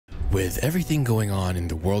With everything going on in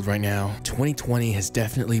the world right now, 2020 has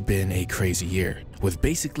definitely been a crazy year. With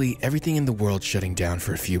basically everything in the world shutting down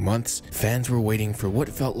for a few months, fans were waiting for what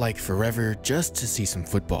felt like forever just to see some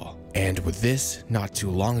football. And with this, not too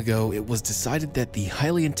long ago, it was decided that the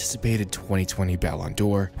highly anticipated 2020 Ballon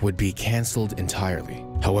d'Or would be cancelled entirely.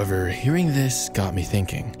 However, hearing this got me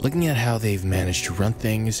thinking. Looking at how they've managed to run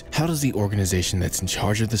things, how does the organization that's in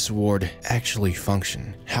charge of this award actually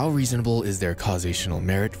function? How reasonable is their causational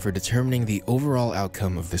merit for determining the overall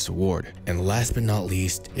outcome of this award? And last but not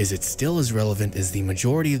least, is it still as relevant as the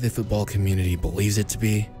majority of the football community believes it to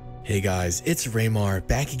be? Hey guys, it's Raymar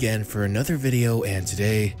back again for another video, and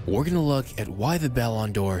today we're gonna look at why the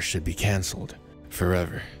Ballon d'Or should be cancelled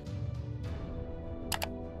forever.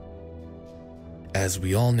 As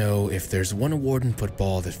we all know, if there's one award in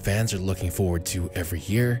football that fans are looking forward to every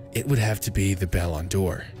year, it would have to be the Ballon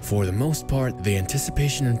d'Or. For the most part, the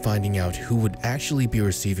anticipation in finding out who would actually be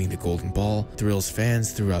receiving the Golden Ball thrills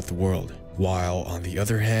fans throughout the world. While, on the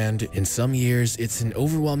other hand, in some years, it's an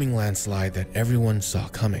overwhelming landslide that everyone saw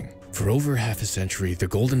coming. For over half a century, the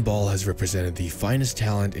Golden Ball has represented the finest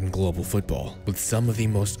talent in global football, with some of the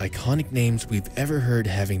most iconic names we've ever heard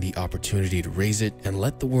having the opportunity to raise it and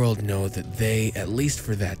let the world know that they, at least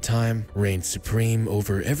for that time, reigned supreme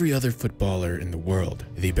over every other footballer in the world.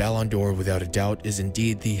 The Ballon d'Or, without a doubt, is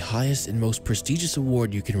indeed the highest and most prestigious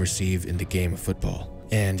award you can receive in the game of football.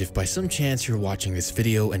 And if by some chance you're watching this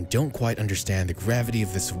video and don't quite understand the gravity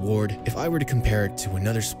of this award, if I were to compare it to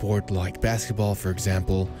another sport like basketball, for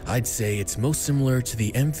example, I'd say it's most similar to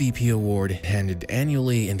the MVP award handed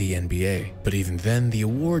annually in the NBA. But even then, the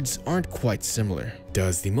awards aren't quite similar.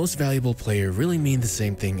 Does the most valuable player really mean the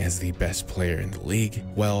same thing as the best player in the league?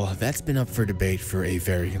 Well, that's been up for debate for a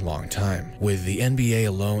very long time. With the NBA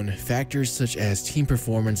alone, factors such as team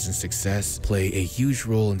performance and success play a huge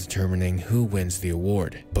role in determining who wins the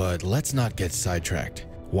award. But let's not get sidetracked.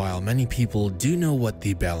 While many people do know what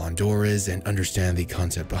the Ballon d'Or is and understand the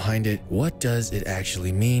concept behind it, what does it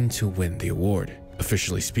actually mean to win the award?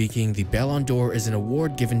 Officially speaking, the Ballon d'Or is an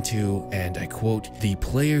award given to, and I quote, the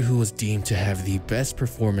player who was deemed to have the best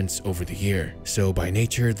performance over the year. So by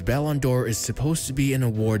nature, the Ballon d'Or is supposed to be an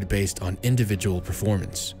award based on individual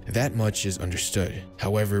performance. That much is understood.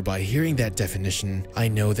 However, by hearing that definition, I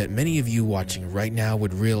know that many of you watching right now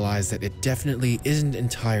would realize that it definitely isn't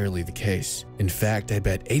entirely the case. In fact, I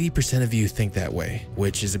bet 80% of you think that way,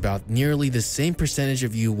 which is about nearly the same percentage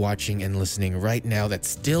of you watching and listening right now that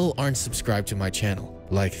still aren't subscribed to my channel.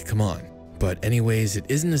 Like, come on. But anyways, it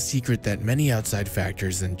isn't a secret that many outside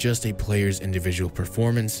factors than just a player's individual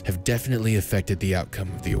performance have definitely affected the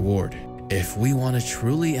outcome of the award. If we want to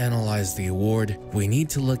truly analyze the award, we need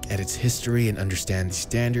to look at its history and understand the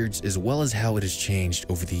standards as well as how it has changed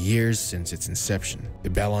over the years since its inception. The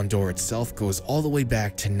Ballon d'Or itself goes all the way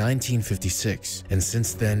back to 1956, and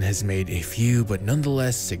since then has made a few but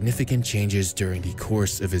nonetheless significant changes during the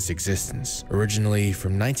course of its existence. Originally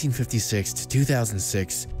from 1956 to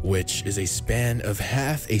 2006, which is a span of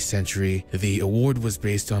half a century, the award was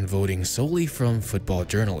based on voting solely from football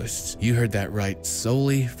journalists. You heard that right,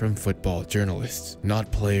 solely from football journalists.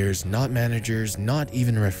 Not players, not managers, not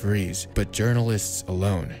even referees, but journalists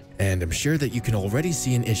alone. And I'm sure that you can already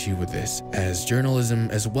see an issue with this, as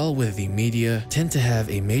journalism as well with the media tend to have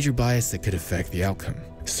a major bias that could affect the outcome.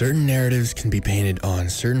 Certain narratives can be painted on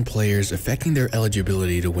certain players affecting their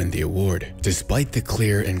eligibility to win the award, despite the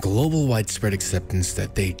clear and global widespread acceptance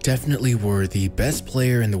that they definitely were the best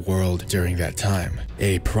player in the world during that time.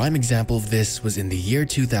 A prime example of this was in the year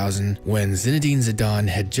 2000 when Zinedine Zidane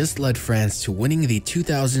had just led France to winning the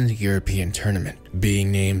 2000 European tournament,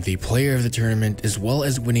 being named the player of the tournament as well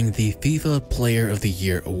as winning the FIFA Player of the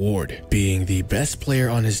Year award, being the best player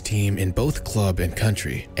on his team in both club and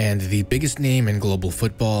country, and the biggest name in global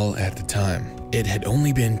football at the time. It had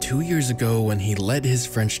only been 2 years ago when he led his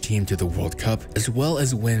French team to the World Cup as well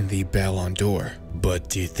as win the Ballon d'Or. But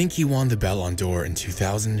do you think he won the Ballon d'Or in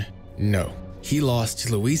 2000? No. He lost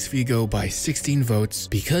to Luis Figo by 16 votes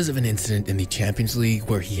because of an incident in the Champions League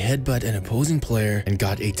where he headbutted an opposing player and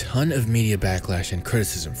got a ton of media backlash and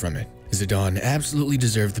criticism from it. Zidane absolutely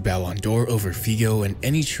deserved the Ballon d'Or over Figo, and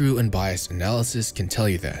any true unbiased analysis can tell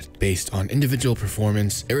you that. Based on individual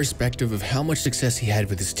performance, irrespective of how much success he had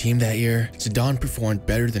with his team that year, Zidane performed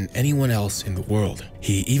better than anyone else in the world.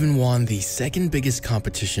 He even won the second biggest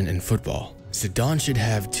competition in football. Zidane should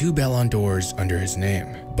have 2 Ballon d'Ors under his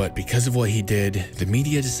name, but because of what he did, the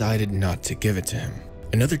media decided not to give it to him.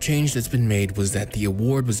 Another change that's been made was that the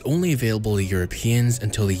award was only available to Europeans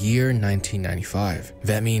until the year 1995.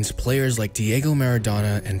 That means players like Diego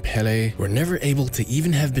Maradona and Pelé were never able to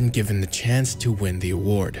even have been given the chance to win the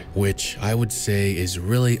award, which I would say is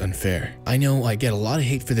really unfair. I know I get a lot of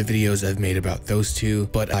hate for the videos I've made about those two,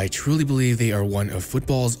 but I truly believe they are one of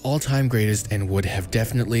football's all-time greatest and would have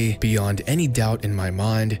definitely, beyond any doubt in my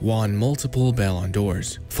mind, won multiple Ballon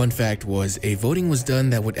d'Ors. Fun fact was, a voting was done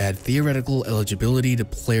that would add theoretical eligibility to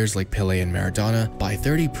players like Pelé and Maradona by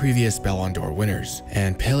 30 previous Ballon d'Or winners,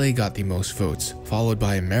 and Pelé got the most votes, followed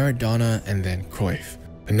by Maradona and then Cruyff.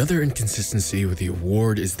 Another inconsistency with the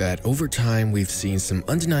award is that over time we've seen some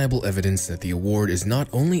undeniable evidence that the award is not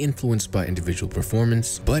only influenced by individual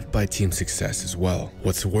performance, but by team success as well.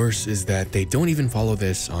 What's worse is that they don't even follow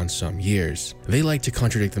this on some years. They like to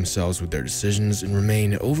contradict themselves with their decisions and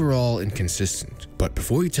remain overall inconsistent. But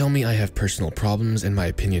before you tell me I have personal problems and my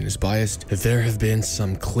opinion is biased, there have been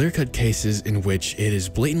some clear-cut cases in which it is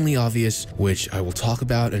blatantly obvious, which I will talk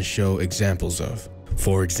about and show examples of.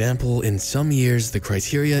 For example, in some years, the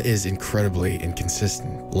criteria is incredibly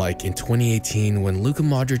inconsistent. Like in 2018, when Luka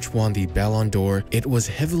Modric won the Ballon d'Or, it was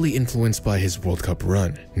heavily influenced by his World Cup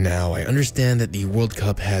run. Now, I understand that the World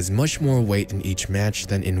Cup has much more weight in each match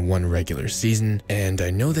than in one regular season, and I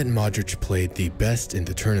know that Modric played the best in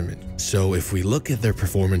the tournament. So if we look at their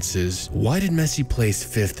performances, why did Messi place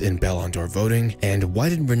 5th in Ballon d'Or voting, and why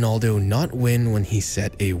did Ronaldo not win when he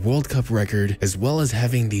set a World Cup record, as well as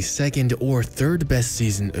having the 2nd or 3rd best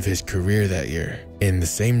season of his career that year? In the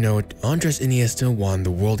same note, Andres Iniesta won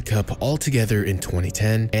the World Cup altogether in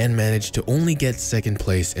 2010 and managed to only get 2nd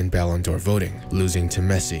place in Ballon d'Or voting, losing to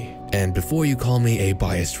Messi. And before you call me a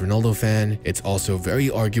biased Ronaldo fan, it's also very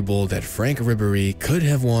arguable that Franck Ribéry could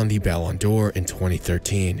have won the Ballon d'Or in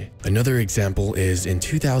 2013. Another example is in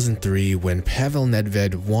 2003 when Pavel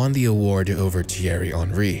Nedved won the award over Thierry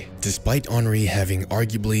Henry. Despite Henry having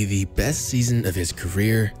arguably the best season of his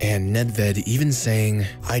career, and Nedved even saying,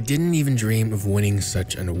 "I didn't even dream of winning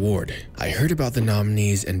such an award. I heard about the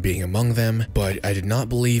nominees and being among them, but I did not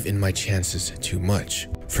believe in my chances too much."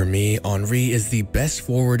 For me, Henry is the best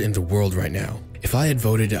forward in the world right now. If I had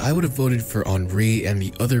voted, I would have voted for Henry and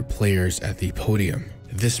the other players at the podium.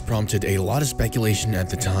 This prompted a lot of speculation at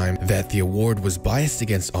the time that the award was biased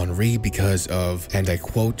against Henry because of, and I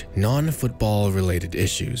quote, non-football related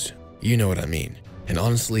issues. You know what I mean. And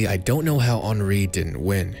honestly, I don't know how Henry didn't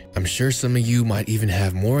win. I'm sure some of you might even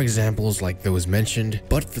have more examples like those mentioned,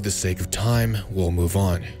 but for the sake of time, we'll move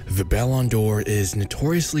on. The Ballon d'Or is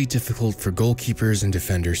notoriously difficult for goalkeepers and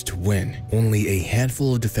defenders to win. Only a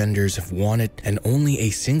handful of defenders have won it, and only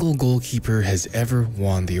a single goalkeeper has ever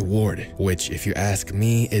won the award, which, if you ask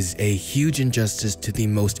me, is a huge injustice to the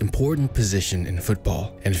most important position in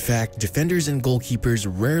football. In fact, defenders and goalkeepers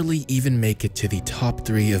rarely even make it to the top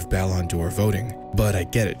 3 of Ballon d'Or voting. But I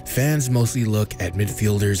get it. Fans mostly look at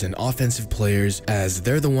midfielders and offensive players as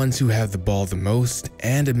they're the ones who have the ball the most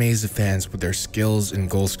and amaze the fans with their skills in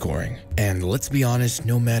goal scoring. And let's be honest,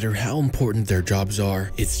 no matter how important their jobs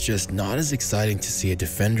are, it's just not as exciting to see a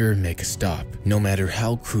defender make a stop, no matter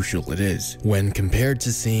how crucial it is, when compared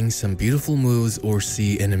to seeing some beautiful moves or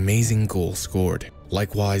see an amazing goal scored.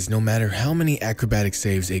 Likewise, no matter how many acrobatic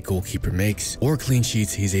saves a goalkeeper makes or clean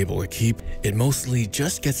sheets he's able to keep, it mostly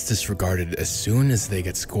just gets disregarded as soon as they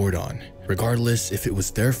get scored on, regardless if it was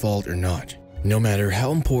their fault or not. No matter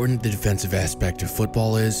how important the defensive aspect of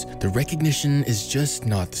football is, the recognition is just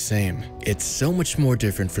not the same. It's so much more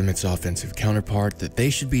different from its offensive counterpart that they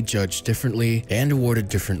should be judged differently and awarded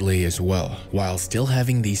differently as well, while still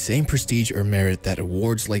having the same prestige or merit that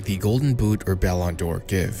awards like the Golden Boot or Ballon d'Or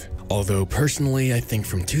give. Although personally, I think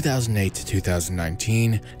from 2008 to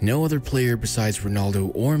 2019, no other player besides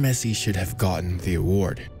Ronaldo or Messi should have gotten the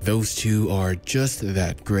award. Those two are just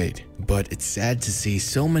that great. But it's sad to see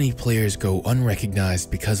so many players go unrecognized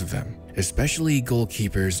because of them, especially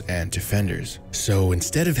goalkeepers and defenders. So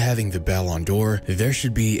instead of having the Ballon d'Or, there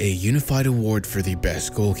should be a unified award for the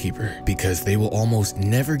best goalkeeper, because they will almost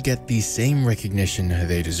never get the same recognition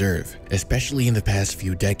they deserve, especially in the past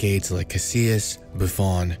few decades like Casillas,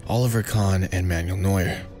 Buffon, Oliver Kahn, and Manuel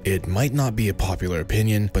Neuer. It might not be a popular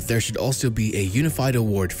opinion, but there should also be a unified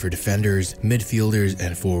award for defenders, midfielders,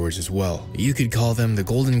 and forwards as well. You could call them the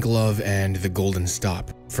Golden Glove and the Golden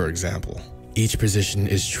Stop, for example. Each position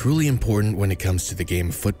is truly important when it comes to the game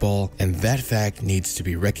of football, and that fact needs to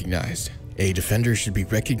be recognized. A defender should be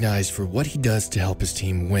recognized for what he does to help his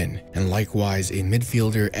team win, and likewise a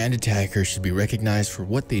midfielder and attacker should be recognized for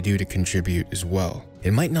what they do to contribute as well.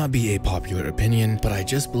 It might not be a popular opinion, but I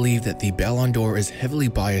just believe that the Ballon d'Or is heavily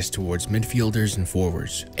biased towards midfielders and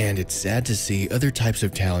forwards, and it's sad to see other types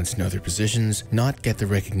of talents in other positions not get the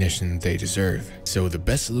recognition they deserve. So the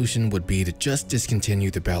best solution would be to just discontinue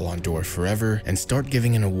the Ballon d'Or forever and start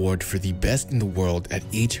giving an award for the best in the world at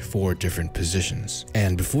each 4 different positions.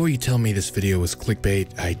 And before you tell me this video was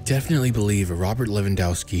clickbait, I definitely believe Robert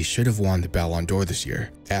Lewandowski should have won the Ballon d'Or this year,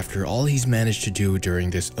 after all he's managed to do during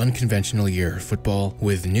this unconventional year of football,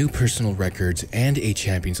 with new personal records and a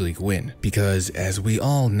Champions League win. Because as we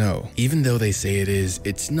all know, even though they say it is,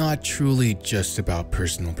 it's not truly just about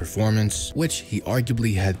personal performance, which he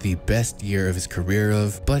arguably had the best year of his career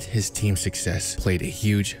of, but his team success played a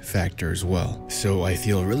huge factor as well. So I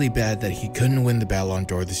feel really bad that he couldn't win the Ballon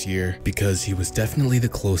d'Or this year, because he was definitely the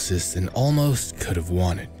closest and almost could have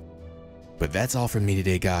won it. But that's all from me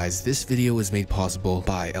today, guys. This video was made possible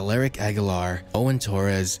by Alaric Aguilar, Owen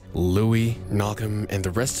Torres, Louis, Nockm, and the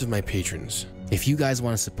rest of my patrons. If you guys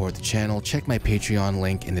want to support the channel, check my Patreon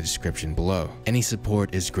link in the description below. Any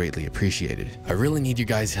support is greatly appreciated. I really need your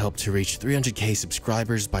guys' help to reach 300k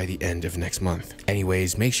subscribers by the end of next month.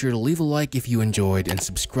 Anyways, make sure to leave a like if you enjoyed and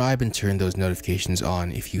subscribe and turn those notifications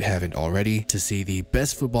on if you haven't already to see the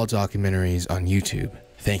best football documentaries on YouTube.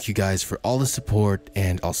 Thank you guys for all the support,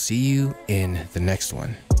 and I'll see you in the next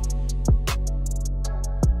one.